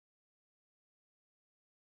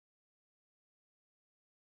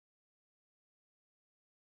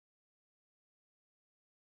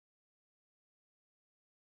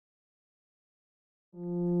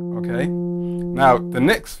Okay. Now the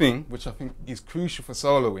next thing, which I think is crucial for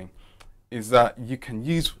soloing, is that you can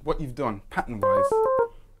use what you've done pattern-wise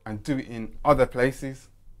and do it in other places.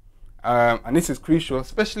 And this is crucial,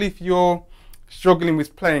 especially if you're struggling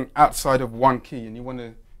with playing outside of one key and you want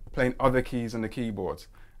to play in other keys on the keyboards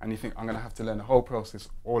and you think, I'm going to have to learn the whole process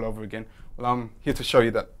all over again. Well, I'm here to show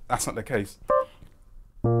you that that's not the case.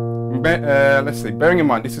 Let's see, bearing in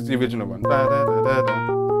mind this is the original one.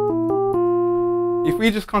 If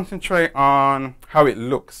we just concentrate on how it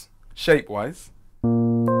looks shape-wise, those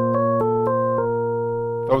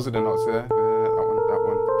are the notes there. That one, that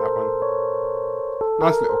one, that one.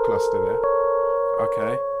 Nice little cluster there.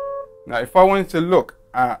 Okay. Now, if I wanted to look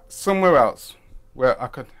at somewhere else where I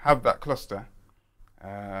could have that cluster,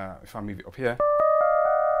 if I move it up here,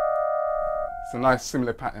 it's a nice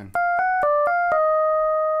similar pattern.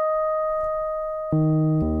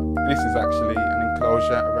 This is actually an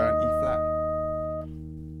enclosure around E flat.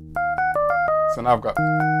 So now I've got,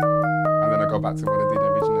 and then I go back to what I did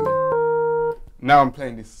originally. Now I'm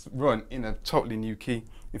playing this run in a totally new key.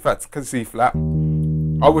 In fact, because it's E flat,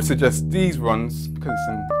 I would suggest these runs, because it's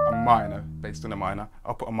in a minor, based on a minor,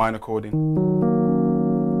 I'll put a minor chord in.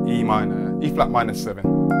 E minor, E flat minor 7.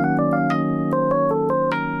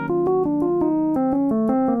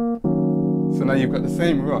 So now you've got the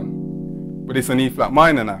same run, but it's an E flat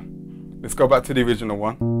minor now. Let's go back to the original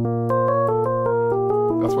one.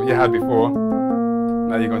 That's what you had before.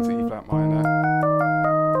 Now you're going to E flat minor.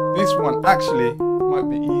 This one actually might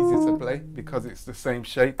be easier to play because it's the same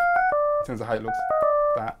shape in terms of how it looks.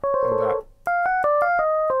 That and that.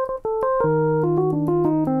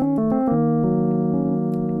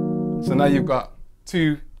 So now you've got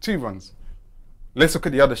two runs. Let's look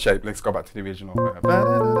at the other shape. Let's go back to the original.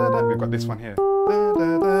 We've got this one here.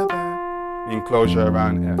 The enclosure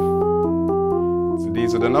around F. So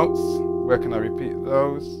these are the notes. Where can I repeat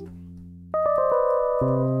those?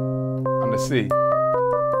 On the C.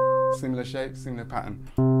 Similar shape, similar pattern.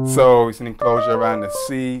 So it's an enclosure around the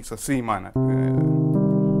C, so C minor.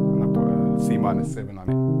 And I put a C minor 7 on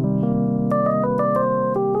it.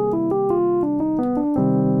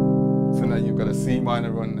 So now you've got a C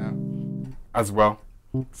minor run now as well.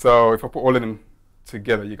 So if I put all of them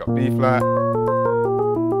together, you got B flat.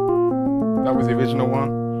 That was the original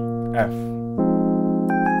one. F.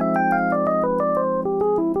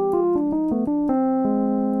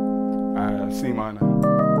 C minor.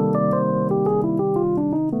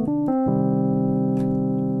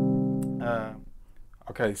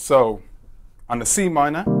 Okay, so on the C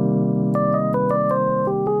minor,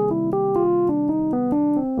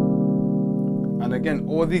 and again,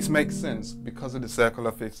 all these make sense because of the circle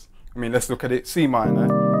of fifths. I mean, let's look at it. C minor,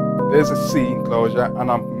 there's a C enclosure,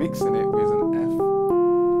 and I'm mixing it with an F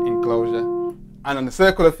enclosure. And on the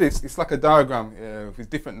circle of fifths, it's like a diagram with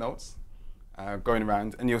different notes going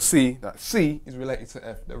around, and you'll see that C is related to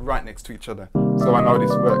F. They're right next to each other. So I know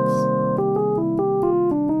this works.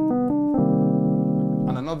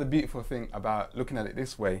 And another beautiful thing about looking at it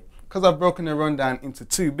this way, because I've broken the rundown into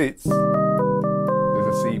 2 bits, there's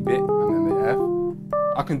a C bit and then the F,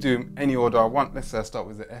 I can do them any order I want. Let's say I start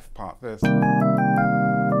with the F part first, then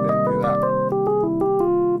do that.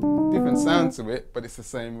 Different sound to it, but it's the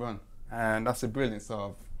same run. And that's the brilliance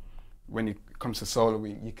of when it comes to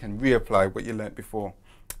soloing, you can reapply what you learnt before.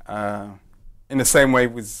 In the same way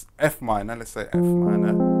with F minor, let's say F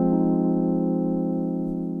minor,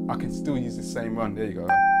 I can still use the same run. There you go.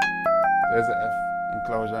 There's the F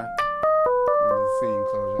enclosure, then the C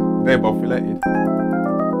enclosure. They're both related.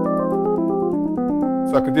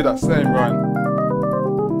 So I could do that same run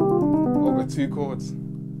over 2 chords.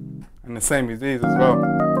 And the same with these as well.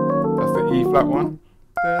 That's the E flat one.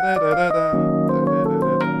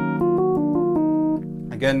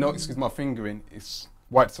 Again, notice with my fingering, it's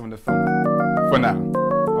whites on the thumb. For now,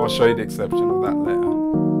 I'll show you the exception of that later.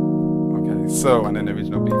 Okay, so, and then the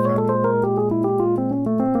original B flat.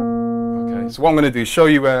 Okay, so what I'm going to do is show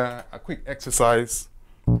you a quick exercise,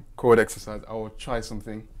 chord exercise. I will try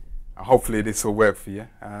something. Hopefully this will work for you.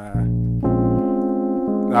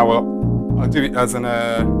 Now I'll do it as an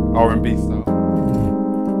R&B style.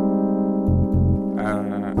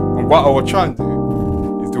 And what I will try and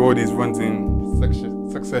do is do all these runs in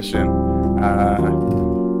succession.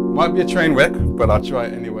 Might be a train wreck, but I'll try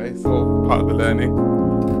it anyway. It's all part of the learning.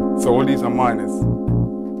 So all these are minors.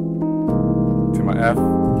 To my F,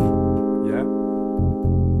 yeah.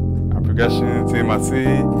 And progression to my C,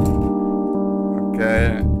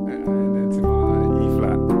 okay, and then to my E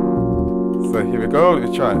flat. So here we go,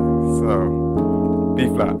 let's try it. So B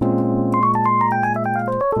flat.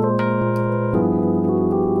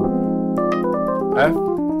 F,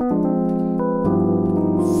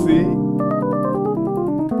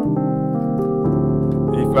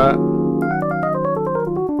 flat,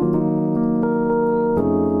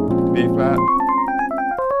 B flat,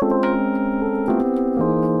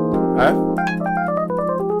 F,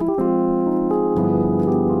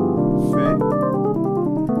 C,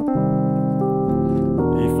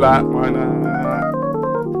 E flat minor.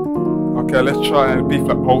 Okay, let's try B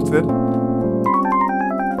flat altered,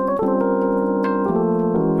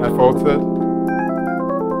 F altered,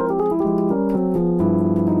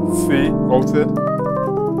 C altered,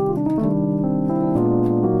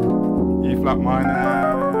 E flat minor.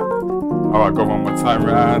 Alright, go one more time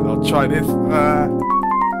round. I'll try this.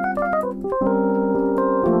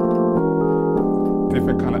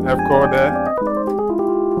 Different kind of F chord there.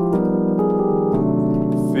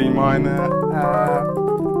 C minor.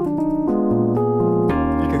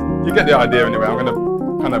 You get the idea anyway. I'm gonna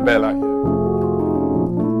kind of bail out here.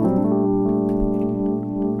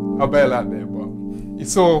 I'll bail out there, but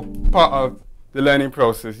it's all part of the learning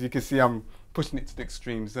process. You can see I'm pushing it to the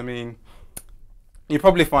extremes. I mean, you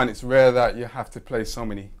probably find it's rare that you have to play so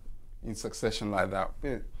many in succession like that.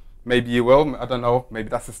 Maybe you will, I don't know. Maybe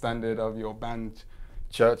that's the standard of your band,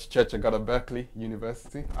 Church I got a Berkeley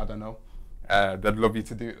University, I don't know. They'd love you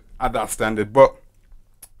to do it at that standard. But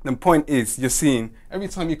the point is, you're seeing, every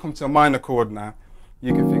time you come to a minor chord now,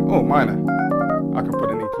 you can think, oh, minor, I can put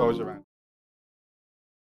an enclosure around.